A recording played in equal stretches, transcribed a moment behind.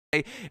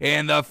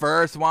in the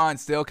first one.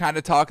 Still kind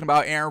of talking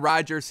about Aaron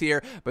Rodgers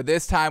here, but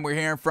this time we're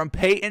hearing from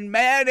Peyton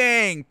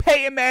Manning.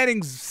 Peyton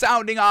Manning's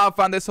sounding off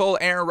on this whole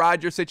Aaron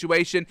Rodgers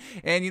situation,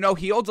 and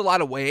he holds a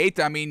lot of weight.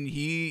 I mean,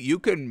 you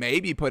could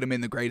maybe put him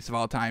in the greatest of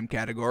all time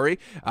category.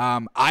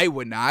 I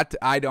would not.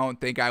 I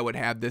don't think I would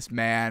have this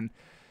man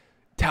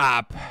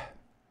top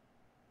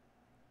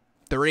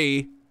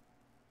 3,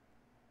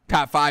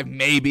 top 5,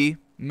 maybe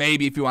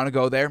if you want to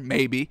go there,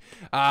 maybe.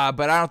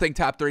 But I don't think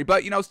top 3.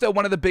 But, still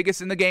one of the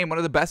biggest in the game, one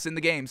of the best in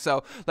the game.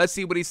 So let's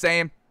see what he's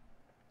saying.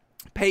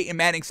 Peyton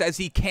Manning says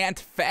he can't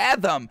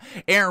fathom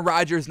Aaron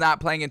Rodgers not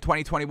playing in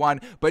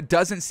 2021, but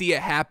doesn't see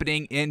it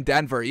happening in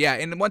Denver. Yeah,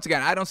 and once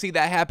again, I don't see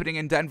that happening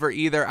in Denver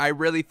either. I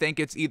really think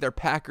it's either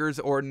Packers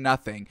or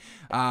nothing.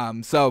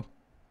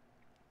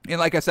 And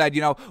like I said,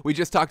 we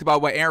just talked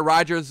about what Aaron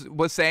Rodgers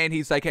was saying.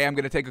 He's like, hey, I'm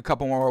going to take a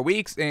couple more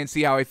weeks and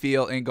see how I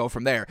feel and go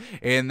from there.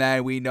 And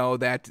then we know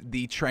that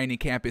the training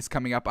camp is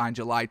coming up on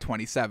July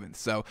 27th.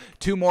 So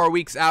 2 more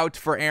weeks out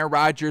for Aaron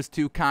Rodgers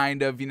to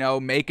kind of,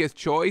 make his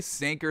choice,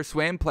 sink or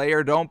swim, play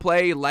or don't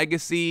play,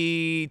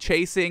 legacy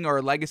chasing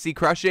or legacy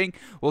crushing.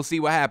 We'll see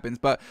what happens.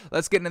 But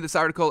let's get into this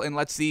article and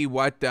let's see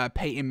what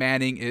Peyton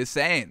Manning is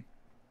saying.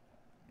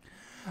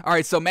 All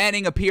right, so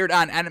Manning appeared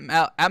on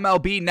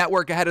MLB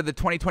Network ahead of the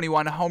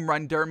 2021 Home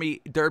Run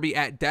Derby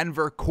at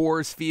Denver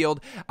Coors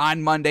Field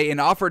on Monday and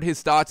offered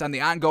his thoughts on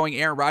the ongoing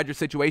Aaron Rodgers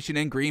situation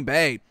in Green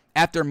Bay.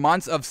 After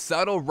months of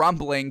subtle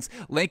rumblings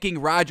linking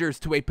Rodgers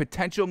to a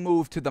potential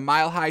move to the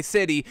Mile High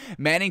City,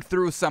 Manning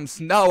threw some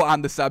snow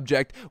on the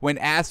subject when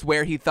asked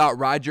where he thought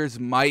Rodgers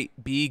might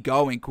be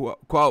going.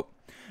 Quote,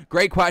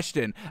 "Great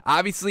question.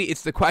 Obviously,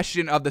 it's the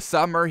question of the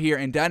summer here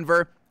in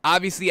Denver.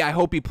 Obviously, I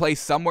hope he plays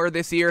somewhere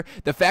this year.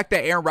 The fact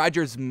that Aaron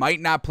Rodgers might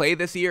not play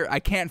this year,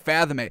 I can't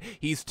fathom it.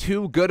 He's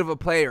too good of a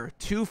player,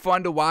 too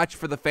fun to watch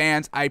for the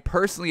fans. I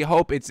personally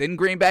hope it's in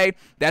Green Bay.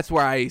 That's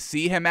where I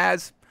see him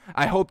as.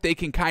 I hope they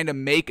can kind of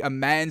make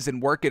amends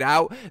and work it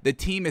out. The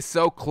team is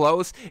so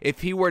close.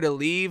 If he were to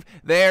leave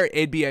there,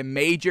 it'd be a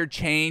major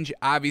change,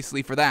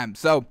 obviously, for them."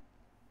 So,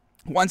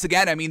 once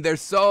again, I mean, they're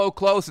so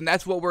close, and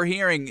that's what we're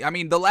hearing. I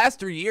mean, the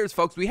last 3 years,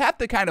 folks, we have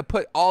to kind of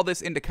put all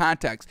this into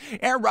context.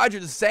 Aaron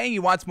Rodgers is saying he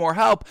wants more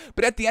help,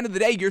 but at the end of the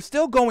day, you're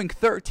still going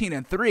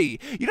 13-3.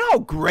 You know how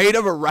great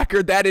of a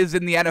record that is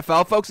in the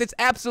NFL, folks? It's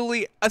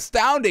absolutely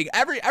astounding.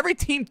 Every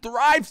team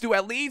thrives to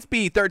at least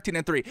be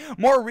 13-3.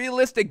 More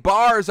realistic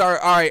bars are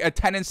a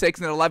 10-6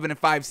 and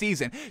 11-5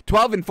 season.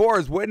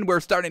 12-4 is when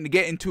we're starting to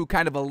get into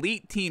kind of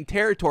elite team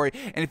territory,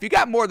 and if you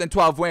got more than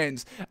 12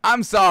 wins,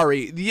 I'm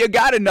sorry, you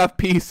got enough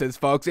pieces,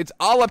 folks. It's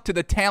all up to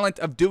the talent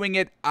of doing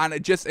it on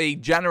just a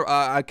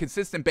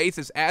consistent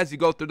basis as you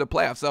go through the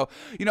playoffs. So,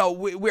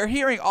 we're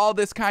hearing all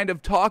this kind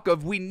of talk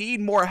of we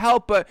need more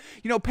help, but,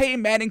 Peyton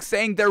Manning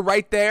saying they're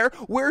right there.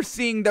 We're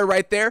seeing they're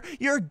right there.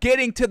 You're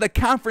getting to the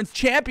conference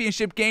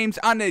championship games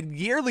on a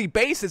yearly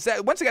basis.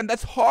 Once again,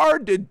 that's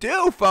hard to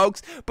do,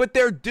 folks, but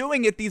they're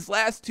doing it these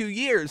last 2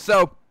 years.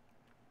 So,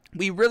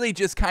 we really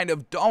just kind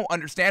of don't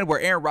understand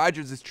where Aaron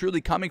Rodgers is truly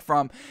coming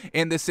from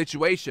in this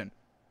situation.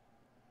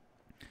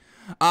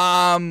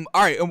 All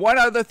right, and one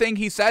other thing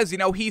he says,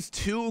 he's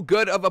too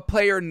good of a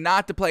player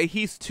not to play.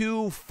 He's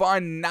too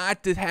fun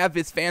not to have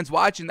his fans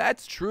watch, and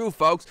that's true,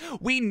 folks.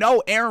 We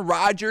know Aaron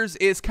Rodgers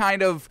is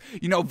kind of,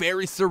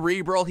 very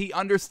cerebral. He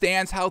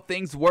understands how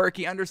things work.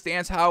 He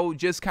understands how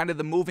just kind of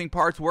the moving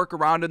parts work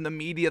around in the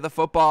media, the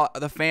football,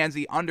 the fans.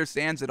 He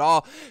understands it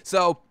all.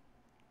 So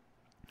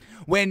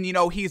when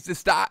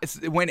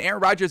when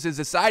Aaron Rodgers is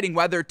deciding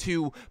whether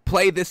to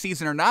play this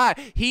season or not,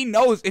 he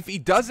knows if he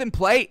doesn't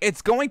play,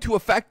 it's going to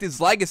affect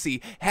his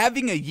legacy.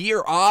 Having a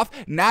year off,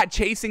 not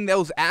chasing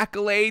those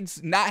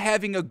accolades, not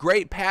having a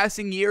great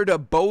passing year to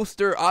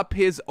bolster up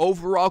his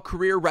overall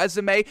career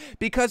resume,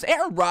 because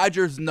Aaron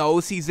Rodgers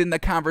knows he's in the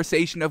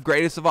conversation of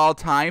greatest of all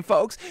time,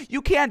 folks.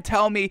 You can't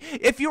tell me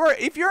if you're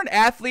an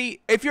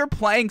athlete, if you're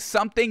playing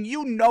something,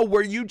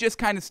 where you just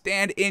kind of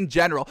stand in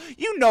general.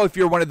 If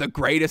you're one of the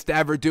greatest to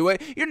ever do it.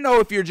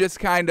 If you're just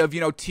kind of,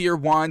 tier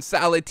 1,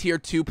 solid tier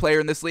 2 player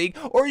in this league,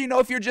 or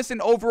if you're just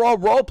an overall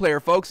role player,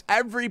 folks.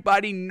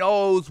 Everybody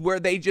knows where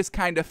they just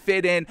kind of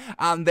fit in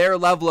on their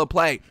level of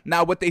play.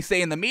 Now, what they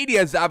say in the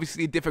media is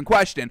obviously a different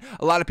question.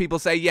 A lot of people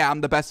say, yeah,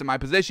 I'm the best in my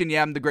position.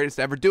 Yeah, I'm the greatest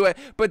to ever do it.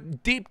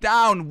 But deep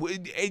down,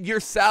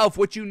 yourself,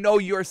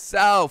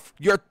 yourself,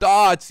 your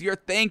thoughts, your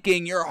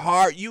thinking, your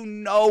heart,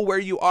 where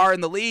you are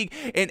in the league.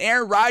 And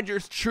Aaron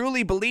Rodgers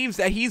truly believes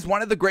that he's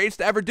one of the greatest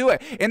to ever do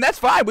it. And that's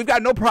fine. We've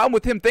got no problem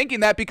with him thinking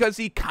that, because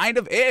he kind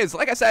of is.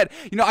 Like I said,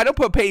 I don't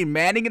put Peyton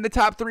Manning in the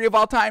top 3 of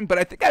all time, but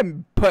I think I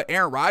put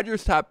Aaron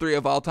Rodgers top 3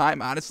 of all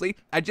time, honestly.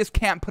 I just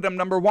can't put him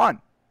number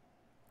 1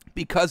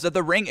 because of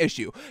the ring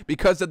issue,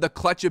 because of the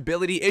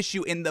clutchability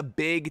issue in the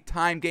big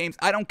time games.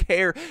 I don't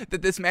care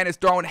that this man is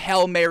throwing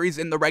Hail Marys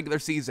in the regular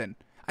season.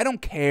 I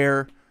don't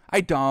care. I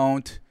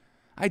don't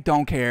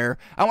care.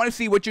 I want to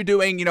see what you're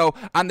doing,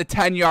 on the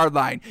 10-yard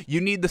line. You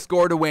need the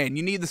score to win.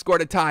 You need the score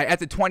to tie. At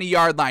the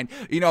 20-yard line,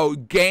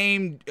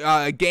 game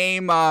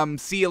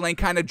sealing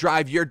kind of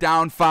drive. You're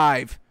down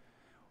 5.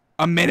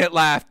 A minute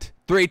left.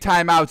 3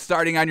 timeouts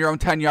starting on your own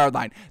 10-yard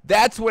line.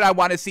 That's what I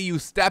want to see you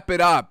step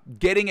it up,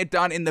 getting it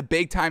done in the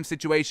big-time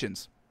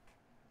situations.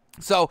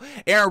 So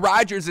Aaron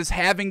Rodgers is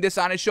having this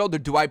on his shoulder.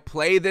 Do I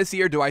play this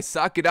year? Do I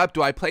suck it up?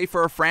 Do I play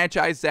for a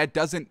franchise that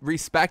doesn't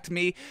respect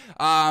me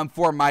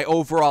for my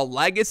overall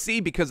legacy?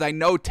 Because I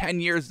know 10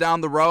 years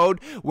down the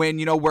road when,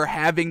 we're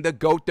having the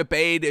GOAT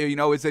debate,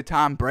 is it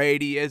Tom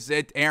Brady? Is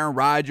it Aaron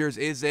Rodgers?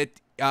 Is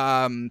it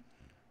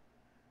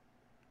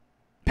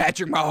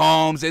Patrick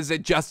Mahomes? Is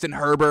it Justin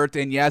Herbert?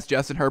 And yes,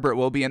 Justin Herbert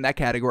will be in that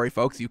category,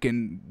 folks. You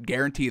can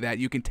guarantee that.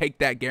 You can take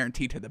that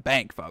guarantee to the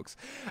bank, folks.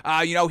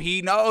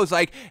 He knows,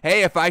 like,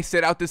 hey, if I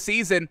sit out the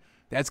season,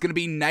 that's going to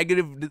be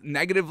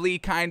negatively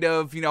kind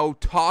of,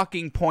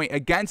 talking point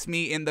against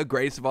me in the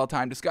greatest of all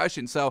time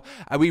discussion. So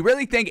we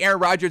really think Aaron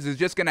Rodgers is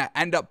just going to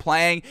end up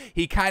playing.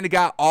 He kind of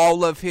got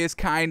all of his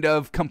kind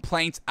of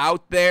complaints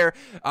out there.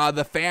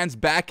 The fans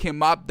back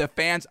him up. The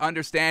fans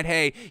understand,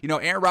 hey,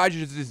 Aaron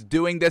Rodgers is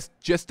doing this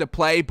just to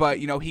play, but,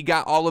 he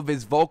got all of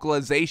his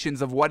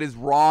vocalizations of what is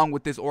wrong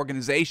with this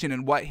organization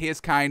and what his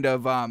kind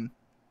of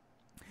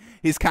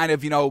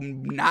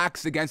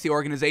knocks against the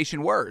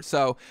organization were.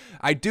 So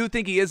I do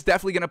think he is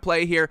definitely going to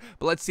play here,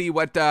 but let's see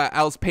what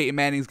else Peyton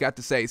Manning's got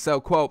to say.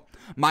 So, quote,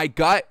 "My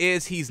gut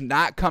is he's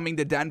not coming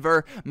to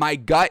Denver. My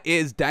gut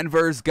is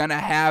Denver's going to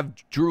have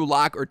Drew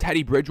Lock or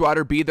Teddy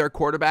Bridgewater be their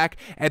quarterback.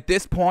 At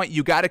this point,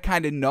 you got to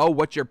kind of know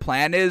what your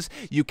plan is.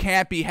 You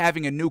can't be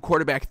having a new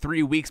quarterback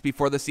 3 weeks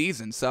before the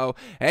season." So,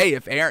 hey,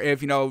 if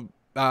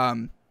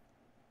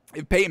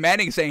Peyton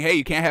Manning is saying, hey,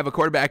 you can't have a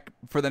quarterback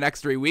for the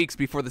next 3 weeks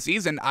before the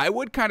season, I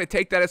would kind of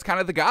take that as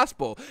kind of the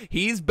gospel.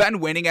 He's been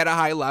winning at a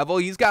high level.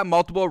 He's got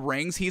multiple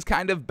rings. He's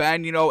kind of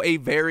been, when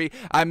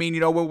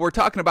we're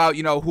talking about,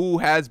 who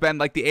has been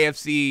like the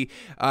AFC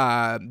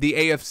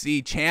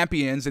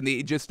champions and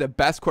the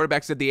best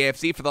quarterbacks of the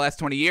AFC for the last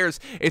 20 years,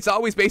 it's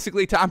always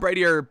basically Tom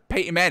Brady or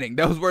Peyton Manning.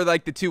 Those were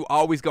like the two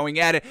always going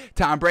at it.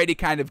 Tom Brady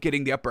kind of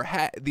getting the upper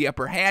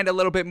hand a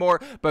little bit more,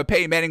 but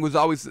Peyton Manning was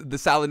always the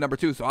solid number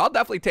 2. So I'll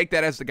definitely take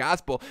that as the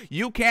gospel.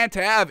 You can't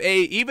have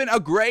even a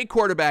great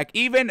quarterback,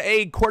 even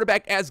a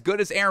quarterback as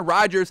good as Aaron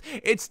Rodgers.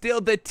 It's still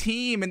the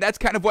team, and that's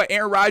kind of what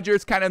Aaron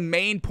Rodgers' kind of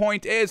main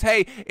point is.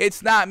 Hey,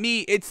 it's not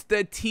me, it's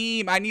the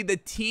team. I need the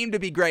team to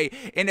be great.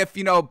 And if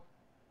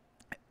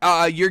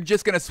you're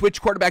just going to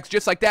switch quarterbacks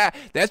just like that,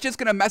 that's just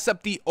going to mess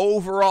up the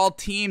overall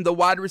team, the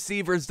wide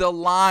receivers, the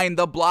line,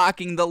 the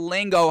blocking, the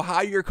lingo,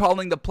 how you're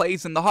calling the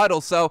plays in the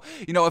huddle. So,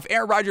 if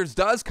Aaron Rodgers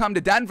does come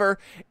to Denver,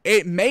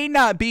 it may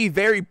not be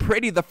very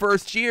pretty the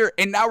first year,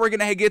 and now we're going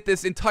to get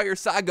this entire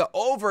saga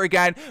over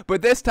again,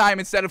 but this time,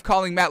 instead of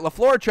calling Matt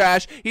LaFleur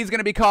trash, he's going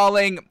to be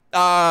calling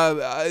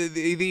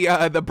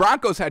the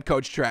Broncos head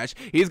coach trash.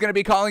 He's going to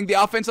be calling the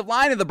offensive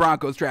line of the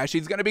Broncos trash.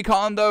 He's going to be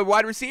calling the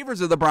wide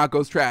receivers of the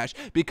Broncos trash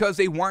because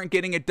they weren't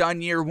getting it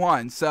done year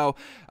one. So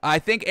I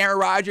think Aaron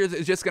Rodgers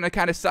is just going to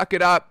kind of suck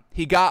it up.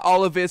 He got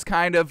all of his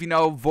kind of,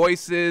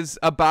 voices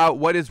about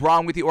what is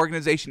wrong with the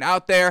organization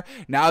out there.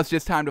 Now it's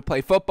just time to play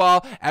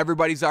football.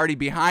 Everybody's already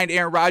behind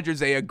Aaron Rodgers.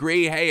 They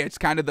agree, hey, it's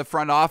kind of the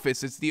front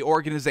office. It's the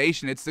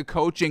organization. It's the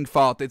coaching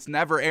fault. It's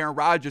never Aaron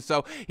Rodgers.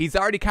 So he's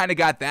already kind of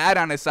got that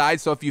on his side.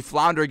 So if you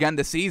flounder again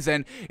this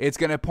season, it's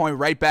going to point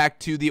right back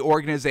to the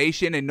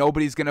organization, and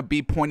nobody's going to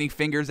be pointing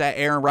fingers at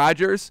Aaron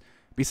Rodgers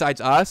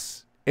besides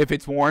us. If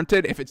it's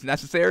warranted, if it's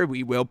necessary,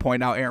 we will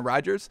point out Aaron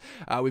Rodgers.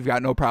 We've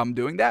got no problem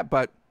doing that,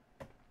 but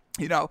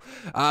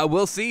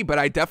we'll see, but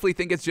I definitely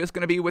think it's just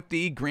going to be with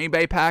the Green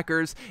Bay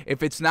Packers.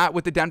 If it's not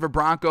with the Denver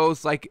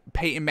Broncos, like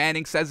Peyton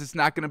Manning says it's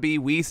not going to be,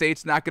 we say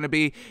it's not going to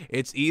be,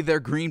 it's either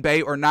Green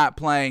Bay or not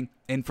playing.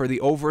 And for the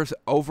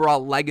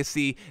overall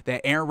legacy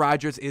that Aaron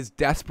Rodgers is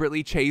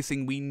desperately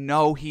chasing, we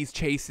know he's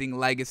chasing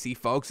legacy,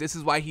 folks. This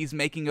is why he's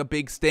making a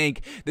big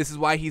stink. This is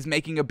why he's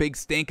making a big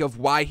stink of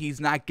why he's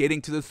not getting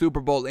to the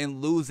Super Bowl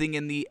and losing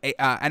in the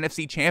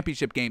NFC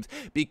Championship games,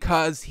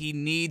 because he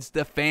needs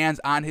the fans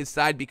on his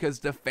side, because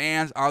the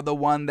fans are the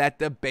one that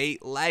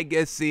debate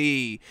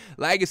legacy.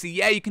 Legacy,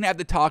 yeah, you can have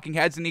the talking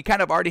heads, and he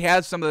kind of already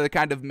has some of the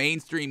kind of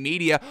mainstream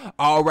media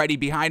already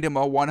behind him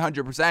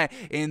 100%,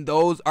 and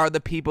those are the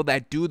people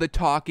that do the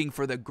talking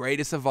for the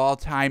greatest of all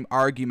time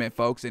argument,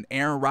 folks, and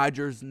Aaron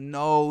Rodgers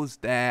knows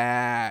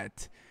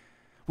that.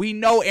 We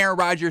know Aaron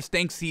Rodgers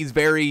thinks he's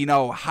very,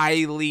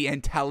 highly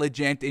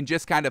intelligent and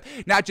just kind of,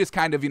 not just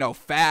kind of,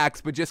 facts,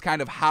 but just kind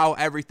of how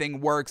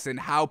everything works and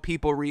how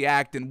people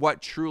react and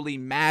what truly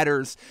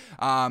matters,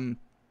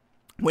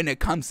 when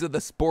it comes to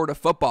the sport of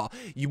football.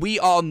 We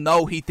all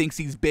know he thinks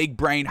he's big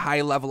brain,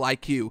 high level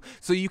IQ.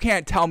 So you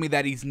can't tell me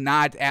that he's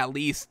not at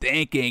least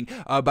thinking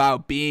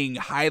about being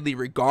highly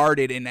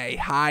regarded in a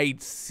high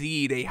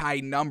seed, a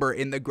high number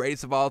in the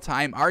greatest of all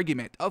time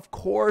argument. Of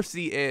course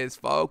he is,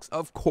 folks.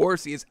 Of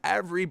course he is.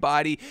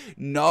 Everybody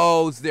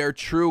knows their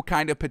true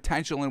kind of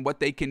potential and what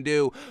they can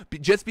do.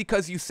 Just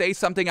because you say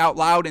something out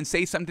loud and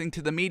say something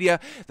to the media,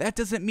 that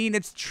doesn't mean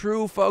it's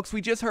true, folks.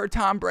 We just heard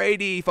Tom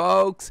Brady,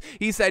 folks.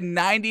 He said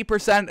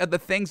 90% of the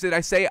things that I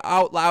say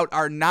out loud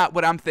are not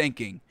what I'm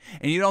thinking.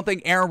 And you don't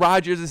think Aaron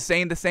Rodgers is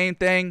saying the same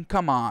thing?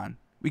 Come on.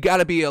 We got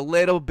to be a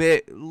little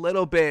bit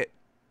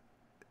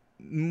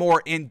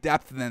more in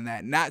depth than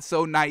that, not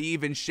so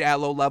naive and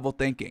shallow level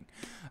thinking.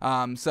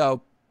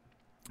 So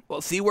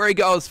we'll see where he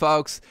goes,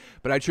 folks.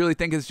 But I truly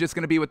think it's just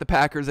going to be with the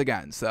Packers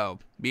again. So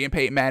me and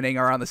Peyton Manning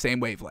are on the same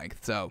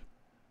wavelength. So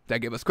does that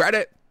give us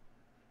credit?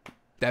 Does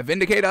that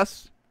vindicate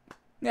us?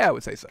 Yeah, I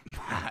would say so.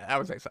 I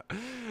would say so.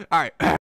 All right.